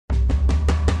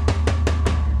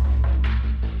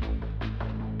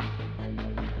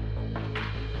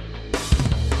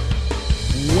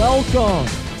Welcome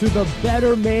to the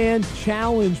Better Man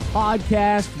Challenge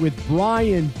podcast with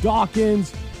Brian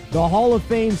Dawkins, the Hall of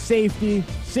Fame safety,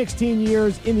 16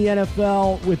 years in the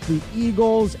NFL with the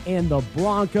Eagles and the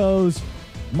Broncos.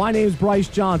 My name is Bryce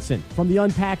Johnson from the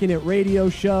Unpacking It radio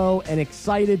show, and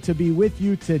excited to be with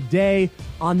you today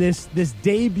on this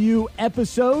debut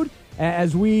episode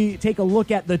as we take a look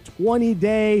at the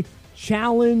 20-day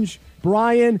challenge.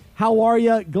 Brian, how are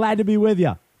you? Glad to be with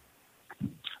you.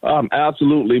 I'm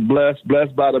absolutely blessed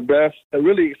by the best. I'm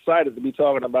really excited to be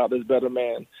talking about this Better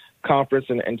Man Conference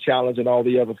and challenge and all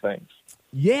the other things.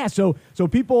 Yeah, so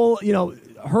people,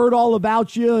 heard all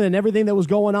about you and everything that was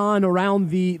going on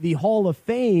around the Hall of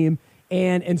Fame,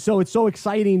 and so it's so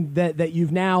exciting that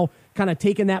you've now kind of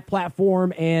taken that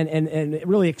platform and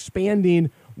really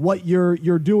expanding what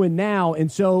you're doing now.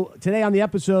 And so today on the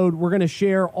episode, we're going to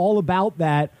share all about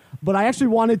that. But I actually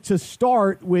wanted to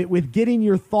start with getting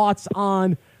your thoughts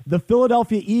on the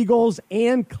Philadelphia Eagles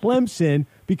and Clemson,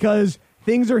 because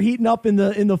things are heating up in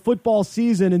the football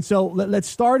season. And so let's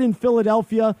start in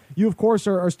Philadelphia. You, of course,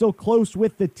 are still close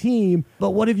with the team,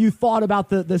 but what have you thought about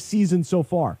the season so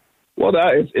far? Well,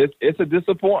 it's a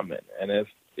disappointment, and if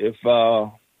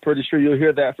pretty sure you'll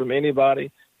hear that from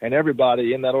anybody and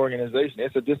everybody in that organization.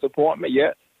 It's a disappointment,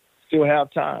 yet still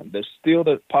have time. There's still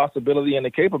the possibility and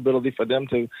the capability for them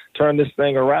to turn this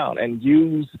thing around and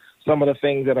use some of the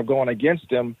things that are going against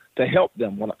them to help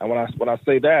them. When I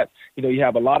say that, you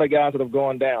have a lot of guys that have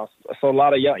gone down, so a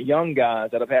lot of young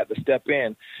guys that have had to step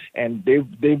in, and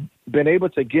they've been able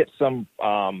to get some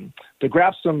to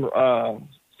grab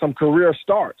some career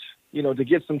starts. To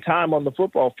get some time on the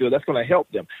football field. That's going to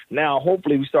help them. Now,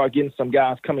 hopefully, we start getting some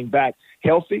guys coming back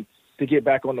healthy to get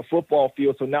back on the football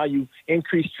field. So now you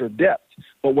increased your depth.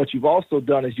 But what you've also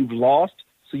done is you've lost,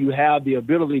 so you have the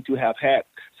ability to have had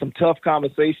some tough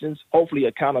conversations. Hopefully,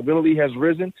 accountability has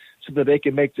risen so that they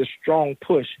can make this strong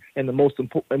push in the most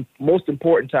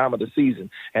important time of the season,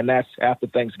 and that's after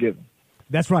Thanksgiving.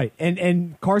 That's right.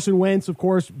 And Carson Wentz, of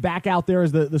course, back out there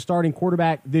as the starting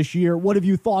quarterback this year. What have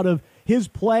you thought of his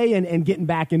play and getting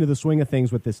back into the swing of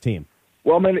things with this team?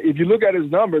 Well, man, if you look at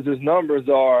his numbers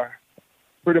are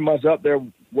pretty much up there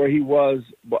where he was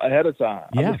ahead of time.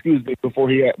 Yeah.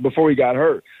 Before he got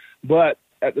hurt. But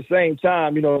at the same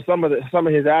time, some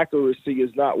of his accuracy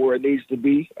is not where it needs to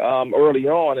be early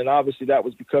on, and obviously that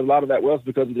was because a lot of that was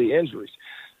because of the injuries.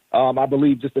 I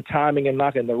believe just the timing and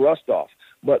knocking the rust off.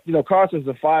 But Carson's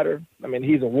a fighter. I mean,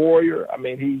 he's a warrior. I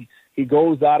mean, he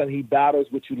goes out and he battles,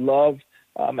 which you love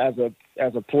as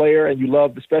a player, and you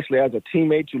love, especially as a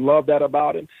teammate, you love that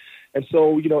about him. And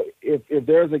so, if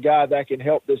there's a guy that can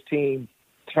help this team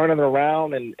turn it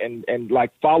around and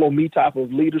like follow me type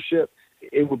of leadership,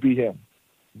 it would be him.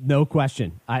 No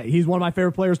question. He's one of my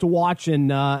favorite players to watch,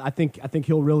 and I think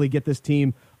he'll really get this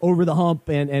team over the hump,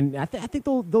 and I think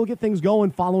they'll get things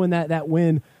going following that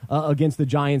win against the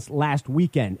Giants last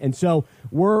weekend. And so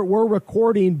we're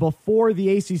recording before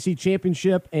the ACC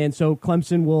championship, and so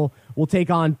Clemson will take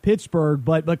on Pittsburgh.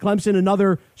 But Clemson,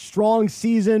 another strong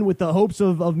season with the hopes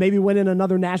of maybe winning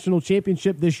another national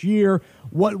championship this year.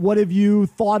 What have you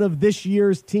thought of this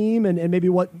year's team, and maybe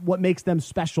what makes them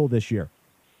special this year?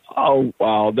 Oh,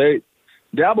 wow.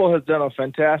 Dabo has done a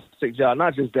fantastic job.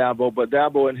 Not just Dabo, but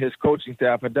Dabo and his coaching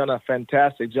staff have done a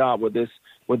fantastic job with this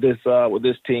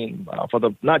team for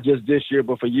not just this year,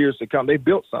 but for years to come. They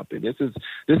built something. This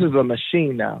is a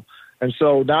machine now, and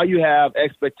so now you have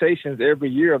expectations every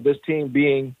year of this team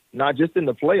being not just in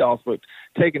the playoffs, but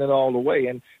taking it all the way.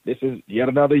 And this is yet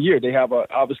another year. They have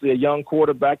obviously a young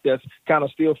quarterback that's kind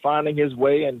of still finding his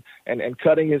way and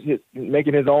cutting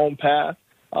making his own path.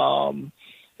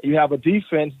 You have a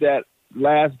defense that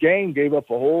last game gave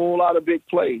up a whole lot of big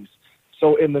plays.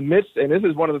 So in the midst, and this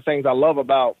is one of the things I love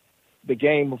about the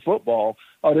game of football,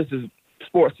 this is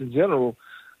sports in general,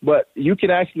 but you can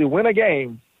actually win a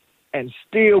game and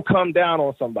still come down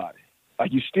on somebody.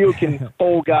 Like, you still can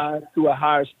hold guys to a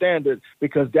higher standard,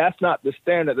 because that's not the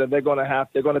standard that they're going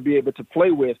to be able to play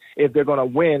with if they're going to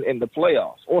win in the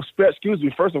playoffs. Or,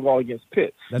 first of all, against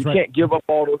Pitt. That's you right. Can't give up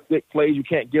all those big plays. You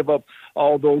can't give up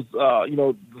all those,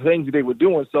 things that they were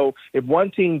doing. So if one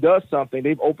team does something,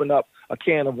 they've opened up a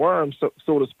can of worms,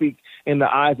 so to speak, in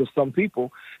the eyes of some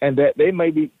people, and that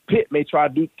Pitt may try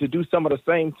to do some of the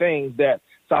same things that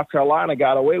South Carolina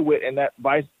got away with, and that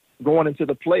going into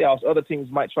the playoffs, other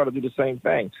teams might try to do the same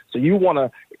thing. So you want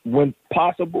to, when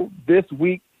possible, this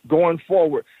week going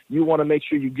forward, you want to make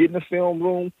sure you get in the film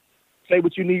room, say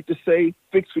what you need to say,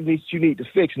 fix what you need to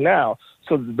fix now,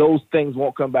 so that those things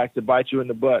won't come back to bite you in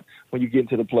the butt when you get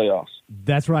into the playoffs.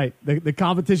 That's right. The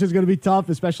competition is going to be tough,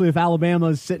 especially if Alabama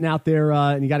is sitting out there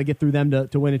and you got to get through them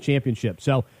to win a championship.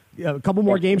 So a couple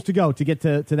more games to go to get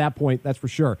to that point. That's for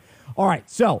sure. All right.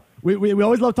 So we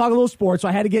always love talking a little sports. So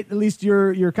I had to get at least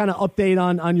your kind of update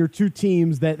on your two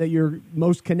teams that you're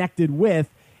most connected with.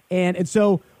 And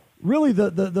so really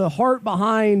the heart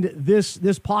behind this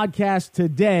podcast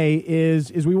today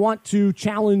is we want to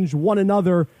challenge one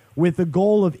another with the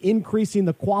goal of increasing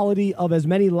the quality of as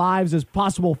many lives as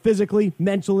possible, physically,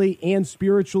 mentally, and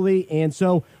spiritually. And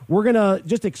so we're going to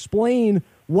just explain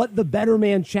what the Better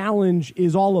Man Challenge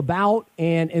is all about.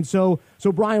 And so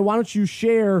Brian, why don't you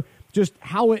share just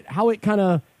how it kind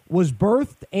of was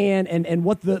birthed and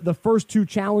what the first two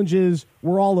challenges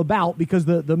were all about, because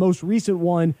the most recent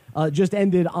one just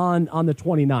ended on the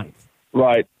 29th.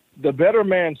 Right. The Better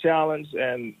Man Challenge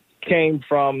and came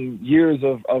from years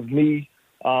of me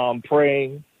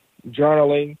praying,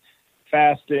 journaling,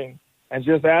 fasting, and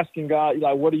just asking God,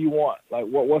 like, what do you want? Like,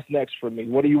 what's next for me?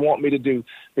 What do you want me to do?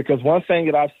 Because one thing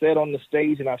that I've said on the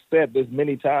stage, and I've said this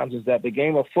many times, is that the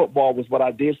game of football was what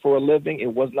I did for a living.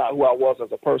 It was not who I was as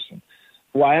a person.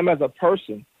 Who I am as a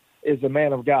person is a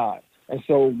man of God. And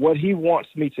so what he wants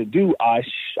me to do,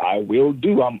 I will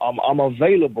do. I'm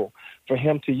available for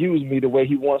him to use me the way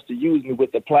he wants to use me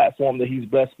with the platform that he's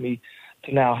blessed me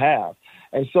to now have.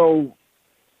 And so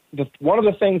one of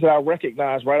the things that I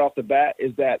recognize right off the bat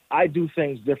is that I do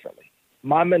things differently.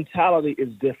 My mentality is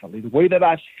differently. The way that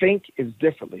I think is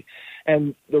differently.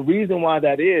 And the reason why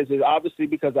that is obviously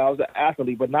because I was an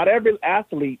athlete, but not every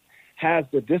athlete has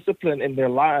the discipline in their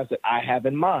lives that I have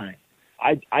in mind.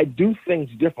 I do things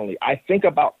differently. I think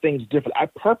about things differently. I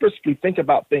purposely think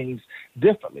about things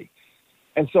differently.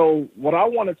 And so what I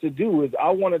wanted to do is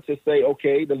I wanted to say,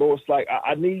 okay, the Lord's like,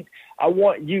 I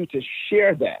want you to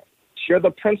share that. Share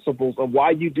the principles of why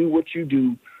you do what you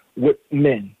do with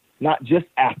men, not just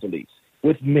athletes,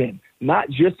 with men, not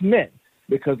just men.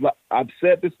 Because I've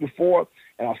said this before,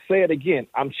 and I'll say it again.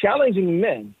 I'm challenging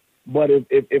men, but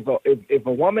if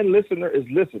a woman listener is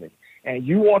listening and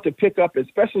you want to pick up,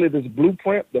 especially this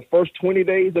blueprint, the first 20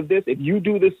 days of this, if you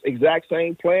do this exact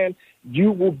same plan,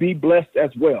 you will be blessed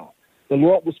as well. The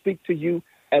Lord will speak to you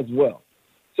as well.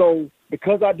 So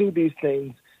because I do these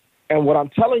things, and what I'm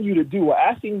telling you to do or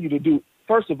asking you to do,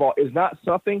 first of all, is not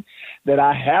something that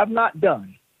I have not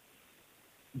done,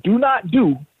 do not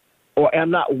do, or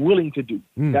am not willing to do.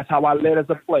 That's how I led as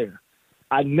a player.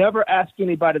 I never ask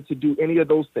anybody to do any of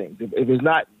those things. If it's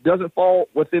doesn't fall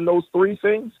within those three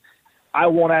things, I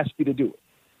won't ask you to do it.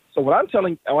 So what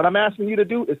I'm asking you to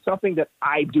do is something that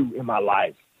I do in my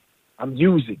life. I'm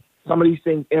using some of these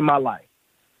things in my life.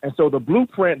 And so the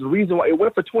blueprint, the reason why it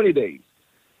went for 20 days.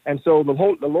 And so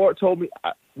the Lord told me,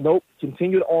 nope,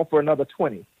 continue on for another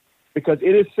 20, because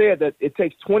it is said that it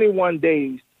takes 21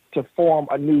 days to form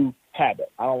a new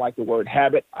habit. I don't like the word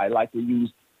habit. I like to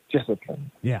use discipline.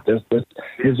 Yeah.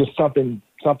 There's just something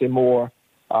more,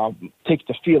 takes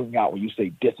the feeling out when you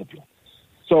say discipline.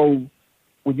 So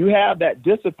when you have that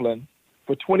discipline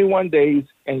for 21 days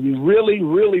and you really,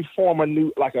 really form a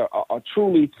new, like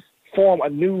truly form a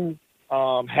new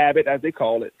habit, as they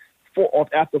call it,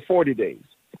 after 40 days.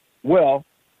 Well,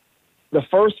 the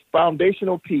first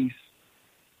foundational piece,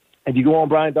 if you go on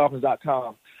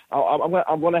BrianDawkins.com,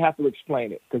 I'm going to have to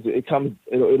explain it because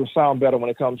it'll sound better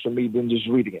when it comes from me than just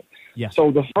reading it. Yes.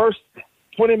 So the first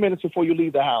 20 minutes before you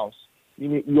leave the house,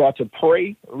 you are to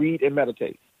pray, read, and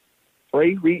meditate.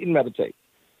 Pray, read, and meditate.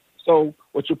 So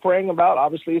what you're praying about,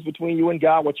 obviously, is between you and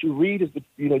God. What you read is,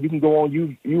 you can go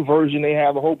on YouVersion. They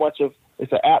have a whole bunch of,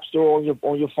 it's an app store on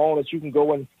your phone that you can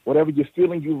go and whatever you're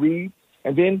feeling, you read,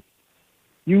 and then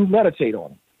you meditate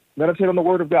on it. Meditate on the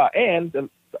Word of God. And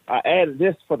I added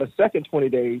this for the second 20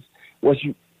 days was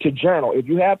to journal. If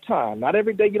you have time, not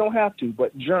every day, you don't have to,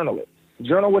 but journal it.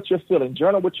 Journal what you're feeling.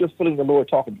 Journal what you're feeling the Lord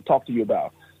talk to you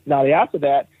about. Now, after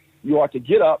that, you are to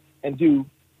get up and do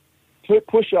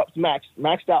push-ups,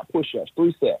 maxed out push-ups,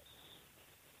 3 sets.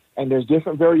 And there's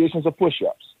different variations of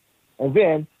push-ups. And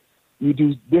then you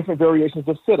do different variations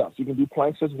of sit-ups. You can do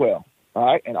planks as well. All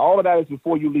right? And all of that is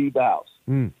before you leave the house.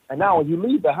 And now when you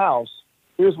leave the house,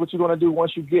 here's what you're going to do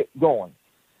once you get going.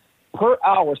 Per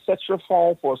hour, set your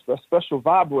phone for a special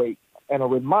vibrate and a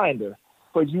reminder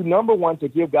for you, number one, to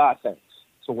give God thanks.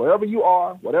 So wherever you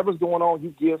are, whatever's going on,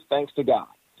 you give thanks to God.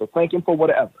 So thank him for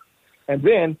whatever. And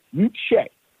then you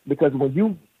check, because when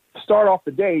you start off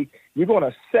the day, you're going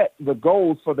to set the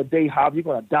goals for the day, how you're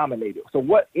going to dominate it. So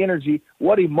what energy,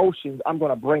 what emotions I'm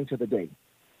going to bring to the day.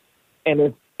 And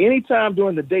if anytime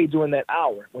during the day, during that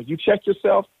hour, when you check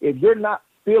yourself, if you're not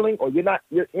feeling or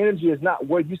your energy is not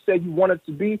where you said you want it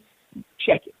to be,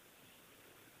 check it.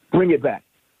 Bring it back.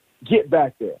 Get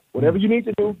back there. Whatever you need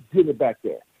to do, get it back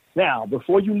there. Now,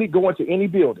 before you go into any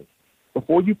building,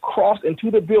 before you cross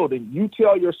into the building, you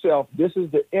tell yourself, this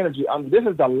is the energy. This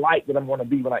is the light that I'm going to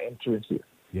be when I enter into here.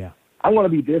 Yeah. I'm going to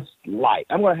be this light.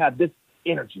 I'm going to have this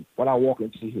energy when I walk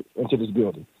into this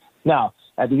building. Now,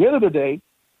 at the end of the day,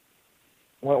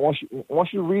 once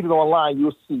you read it online,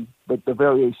 you'll see the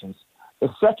variations. The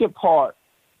second part,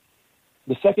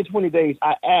 the second 20 days,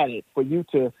 I added for you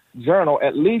to journal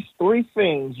at least three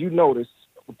things you notice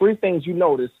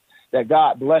that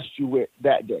God blessed you with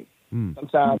that day.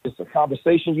 Sometimes it's a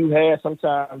conversation you had.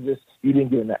 Sometimes it's you didn't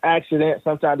get in an accident.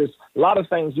 Sometimes there's a lot of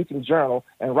things you can journal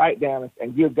and write down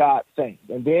and give God thanks.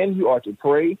 And then you are to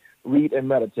pray, read, and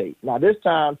meditate. Now, this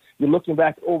time, you're looking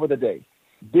back over the day.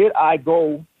 Did I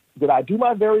do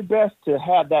my very best to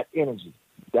have that energy?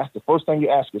 That's the first thing you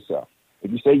ask yourself.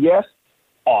 If you say yes,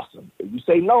 awesome. If you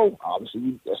say no,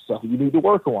 obviously that's something you need to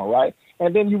work on, right?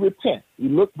 And then you repent. You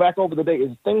look back over the day.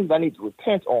 Is things I need to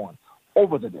repent on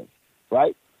over the day,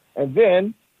 right? And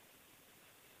then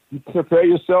you prepare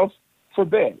yourself for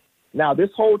bed. Now, this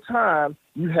whole time,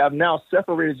 you have now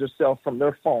separated yourself from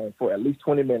their phone for at least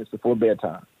 20 minutes before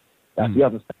bedtime. That's the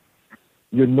other thing.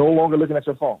 You're no longer looking at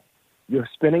your phone. You're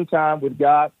spending time with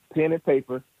God, pen and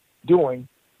paper, doing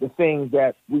the things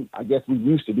that we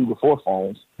used to do before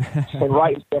phones, and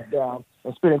writing stuff down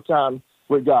and spending time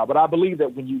with God. But I believe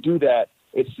that when you do that,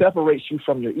 it separates you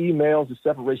from your emails. It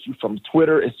separates you from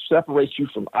Twitter. It separates you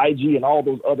from IG and all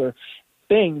those other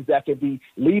things that could be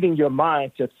leading your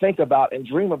mind to think about and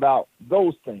dream about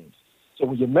those things. So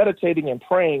when you're meditating and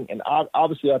praying and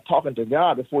obviously talking to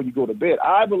God before you go to bed,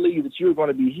 I believe that you're going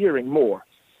to be hearing more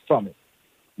from it.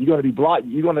 You're going to be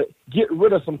you're going to get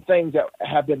rid of some things that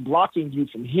have been blocking you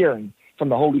from hearing from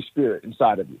the Holy Spirit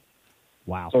inside of you.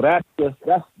 Wow. So that's the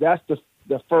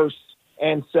first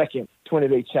and second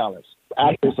 20-day challenge.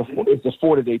 Actually, it's a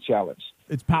 40-day challenge.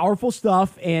 It's powerful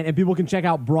stuff, and people can check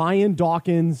out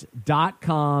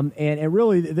BrianDawkins.com. And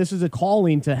really, this is a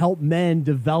calling to help men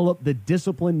develop the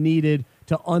discipline needed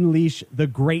to unleash the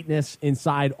greatness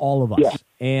inside all of us.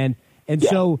 Yeah. And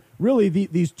so, really,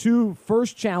 these two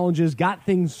first challenges got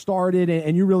things started,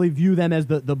 and you really view them as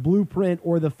the blueprint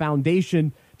or the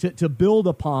foundation to build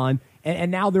upon.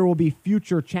 And now there will be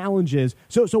future challenges.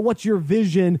 So what's your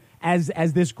vision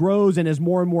as this grows and as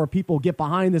more and more people get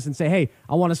behind this and say, hey,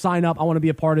 I want to sign up, I want to be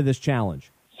a part of this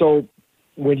challenge? So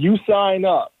when you sign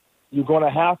up, you're going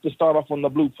to have to start off on the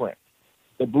blueprint.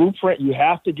 The blueprint, you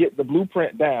have to get the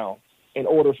blueprint down in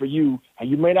order for you. And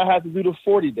you may not have to do the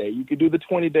 40-day. You could do the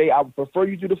 20-day. I would prefer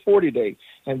you do the 40-day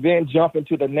and then jump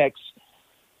into the next,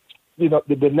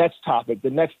 the next topic,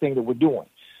 the next thing that we're doing.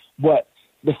 But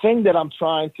the thing that I'm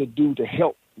trying to do to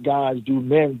help guys do,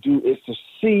 men do, is to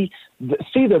see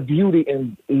the beauty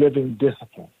in living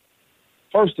discipline.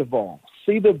 First of all,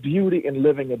 see the beauty in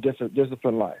living a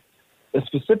disciplined life. The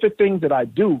specific things that I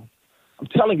do, I'm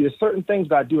telling you, there's certain things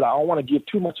that I do that I don't want to give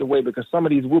too much away because some of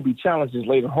these will be challenges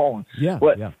later on.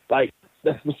 Like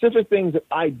the specific things that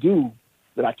I do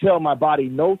that I tell my body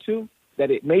no to,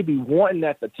 that it may be wanting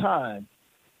at the time,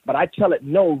 but I tell it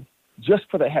no just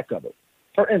for the heck of it.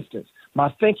 For instance, my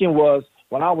thinking was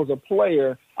when I was a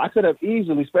player, I could have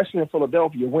easily, especially in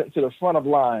Philadelphia, went to the front of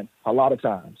line a lot of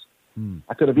times.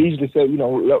 I could have easily said,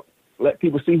 let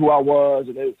people see who I was.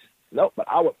 But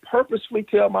I would purposefully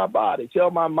tell my body,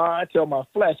 tell my mind, tell my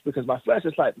flesh, because my flesh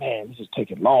is like, man, this is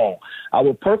taking long. I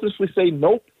would purposefully say,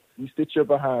 nope, you sit your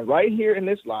behind right here in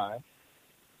this line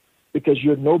because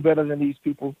you're no better than these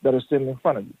people that are sitting in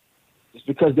front of you. It's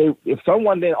because if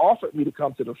someone then offered me to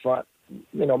come to the front,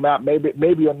 maybe or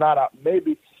not,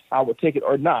 maybe I would take it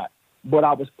or not. But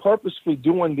I was purposely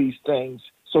doing these things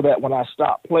so that when I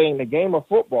stopped playing the game of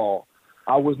football,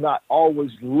 I was not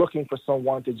always looking for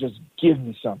someone to just give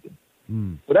me something.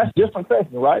 So that's different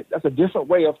thinking, right? That's a different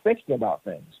way of thinking about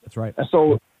things. That's right. And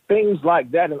so things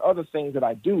like that and other things that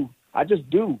I do, I just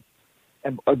do.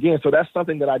 And again, so that's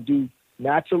something that I do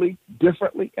naturally,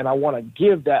 differently, and I want to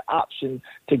give that option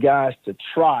to guys to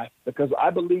try because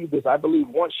I believe this. I believe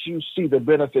once you see the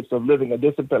benefits of living a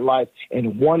disciplined life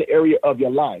in one area of your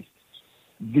life,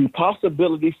 the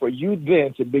possibility for you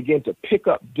then to begin to pick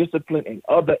up discipline in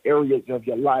other areas of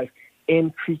your life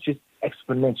increases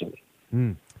exponentially.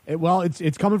 Well,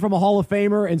 it's coming from a Hall of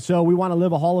Famer, and so we want to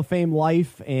live a Hall of Fame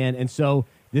life, and so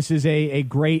this is a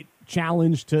great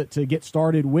challenge to get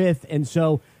started with, and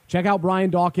so check out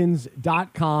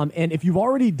BrianDawkins.com. And if you've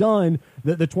already done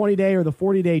the 20-day or the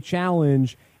 40-day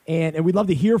challenge, and we'd love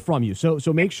to hear from you. So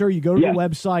make sure you go to the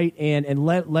website and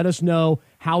let us know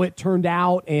how it turned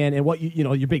out and what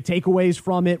your big takeaways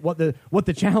from it, what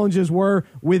the challenges were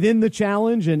within the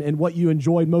challenge and what you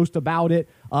enjoyed most about it.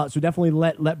 So definitely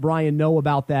let Brian know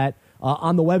about that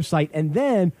on the website. And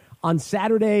then on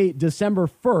Saturday, December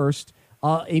 1st,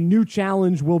 a new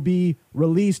challenge will be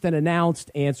released and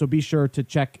announced, and so be sure to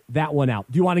check that one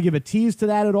out. Do you want to give a tease to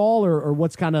that at all, or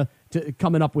what's kind of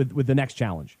coming up with the next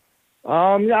challenge? Yeah,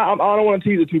 I don't want to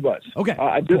tease it too much. Okay,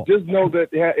 just know that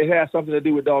it has something to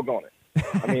do with doggone it.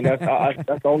 I mean, that's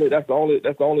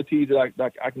the only tease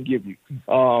that I can give you.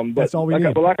 But that's all we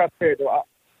need. But like I said,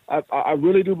 I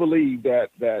really do believe that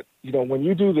when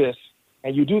you do this,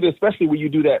 and you do this, especially when you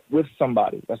do that with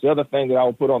somebody. That's the other thing that I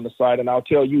will put on the site, and I'll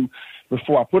tell you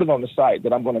before I put it on the site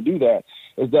that I'm going to do that,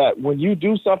 is that when you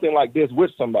do something like this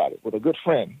with somebody, with a good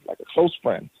friend, like a close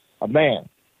friend, a man,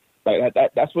 like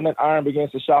that's when that iron begins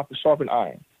to sharpen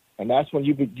iron. And that's when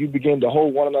you begin to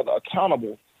hold one another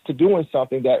accountable to doing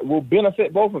something that will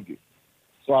benefit both of you.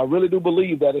 So I really do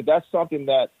believe that if that's something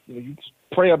that you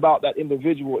pray about that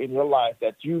individual in your life,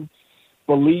 that you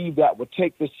believe that would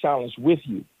take this challenge with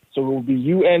you. So it will be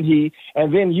you and he,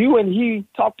 and then you and he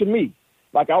talk to me.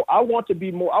 Like I want to be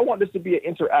more. I want this to be an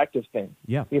interactive thing.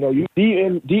 Yeah. You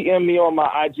DM me on my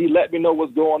IG. Let me know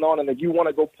what's going on, and if you want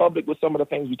to go public with some of the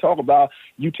things we talk about,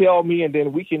 you tell me, and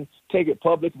then we can take it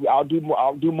public. I'll do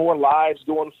more lives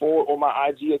going forward on my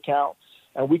IG account,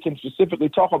 and we can specifically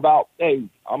talk about, hey,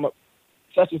 I'm a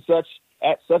such and such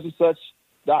at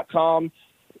such.com.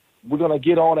 We're gonna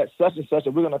get on at such and such,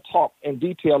 and we're gonna talk in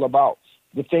detail about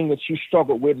the thing that you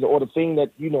struggled with, or the thing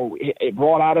that, it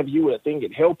brought out of you, or the thing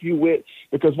it helped you with.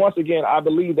 Because once again, I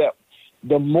believe that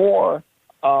the more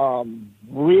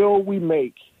real we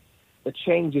make the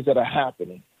changes that are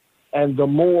happening, and the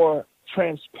more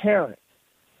transparent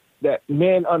that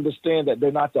men understand that they're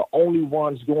not the only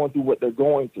ones going through what they're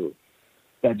going through,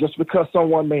 that just because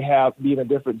someone may be in a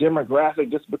different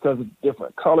demographic, just because of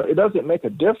different color, it doesn't make a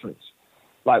difference.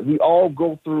 Like, we all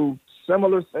go through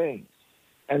similar things.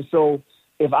 And so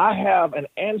if I have an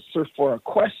answer for a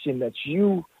question that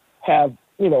you have,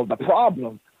 the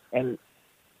problem, and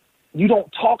you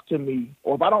don't talk to me,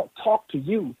 or if I don't talk to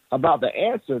you about the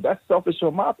answer, that's selfish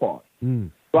on my part.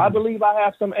 So I believe I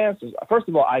have some answers. First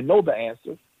of all, I know the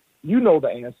answer. You know the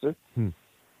answer, and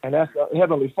that's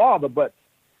Heavenly Father. But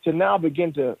to now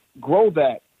begin to grow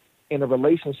that in a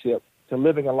relationship, to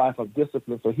living a life of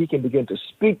discipline, so he can begin to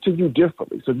speak to you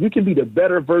differently, so you can be the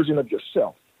better version of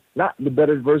yourself. Not the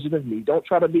better version of me. Don't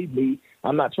try to be me.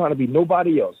 I'm not trying to be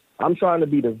nobody else. I'm trying to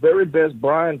be the very best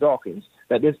Brian Dawkins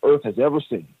that this earth has ever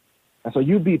seen. And so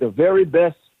you be the very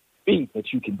best me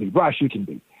that you can be, Bryce, you can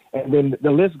be. And then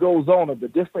the list goes on of the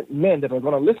different men that are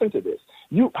going to listen to this.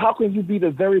 How can you be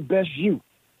the very best you?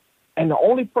 And the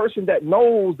only person that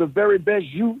knows the very best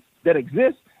you that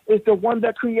exists is the one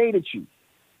that created you.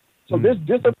 So this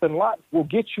discipline lot will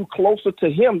get you closer to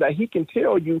him, that he can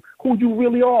tell you who you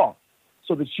really are,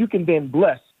 so that you can then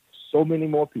bless so many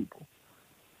more people.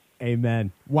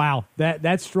 Amen. Wow,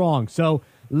 that's strong. So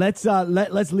let's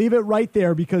leave it right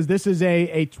there, because this is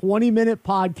a 20-minute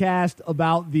podcast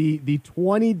about the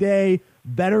 20-day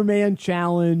Better Man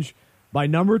Challenge by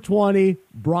number 20,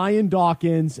 Brian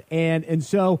Dawkins, and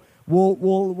so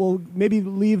we'll maybe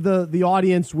leave the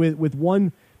audience with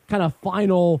one kind of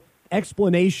final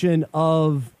explanation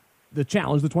of the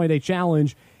challenge, the 20-day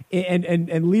challenge.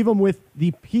 And leave them with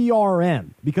the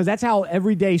PRM, because that's how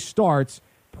every day starts: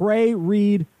 pray,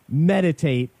 read,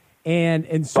 meditate.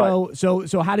 And so right.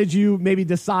 so how did you maybe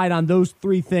decide on those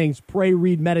three things: pray,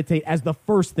 read, meditate, as the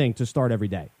first thing to start every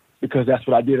day? Because that's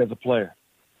what I did as a player.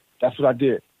 That's what I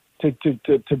did.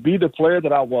 To be the player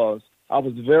that I was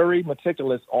very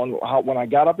meticulous on how, when I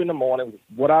got up in the morning,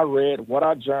 what I read, what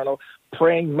I journaled,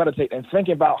 praying, meditate, and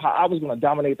thinking about how I was going to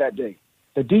dominate that day.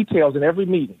 The details in every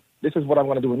meeting. This is what I'm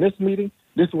going to do in this meeting.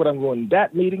 This is what I'm going to do in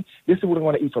that meeting. This is what I'm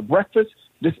going to eat for breakfast.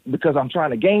 This, because I'm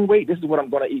trying to gain weight. This is what I'm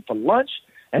going to eat for lunch.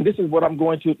 And this is what I'm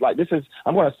going to,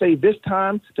 I'm going to save this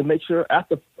time to make sure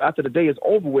after the day is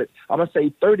over with, I'm going to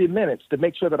save 30 minutes to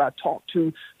make sure that I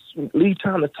leave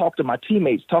time to talk to my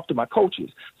teammates, talk to my coaches.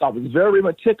 So I was very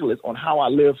meticulous on how I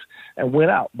lived and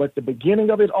went out. But the beginning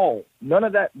of it all, none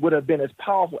of that would have been as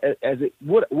powerful as it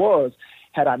was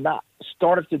had I not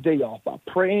started the day off by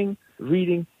praying,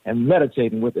 reading, and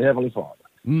meditating with the Heavenly Father.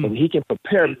 So that he can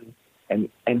prepare me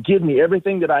and give me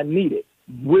everything that I needed,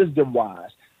 wisdom-wise,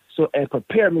 and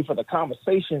prepare me for the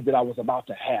conversations that I was about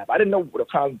to have. I didn't know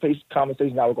what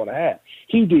conversation I was going to have.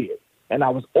 He did. And I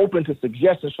was open to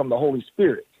suggestions from the Holy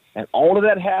Spirit. And all of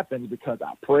that happened because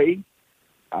I prayed.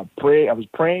 I was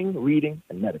praying, reading,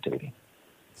 and meditating.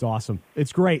 It's awesome.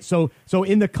 It's great. So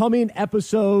in the coming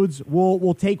episodes,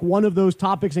 we'll take one of those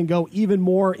topics and go even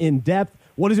more in depth.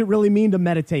 What does it really mean to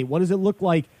meditate? What does it look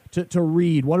like to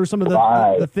read? What are some of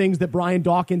the things that Brian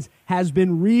Dawkins has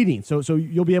been reading? So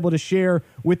you'll be able to share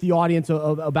with the audience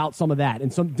about some of that,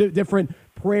 and some different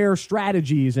prayer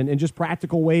strategies and just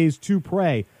practical ways to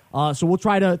pray. So we'll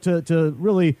try to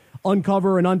really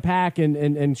uncover and unpack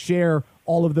and share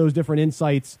all of those different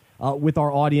insights with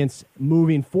our audience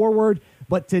moving forward.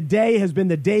 But today has been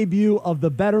the debut of the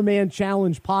Better Man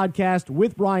Challenge podcast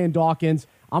with Brian Dawkins.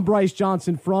 I'm Bryce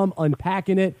Johnson from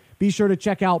Unpacking It. Be sure to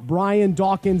check out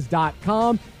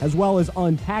BrianDawkins.com as well as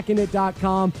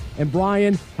UnpackingIt.com. And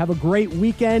Brian, have a great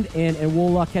weekend, and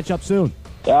we'll catch up soon.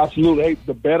 Absolutely. Hey,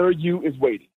 the better you is waiting.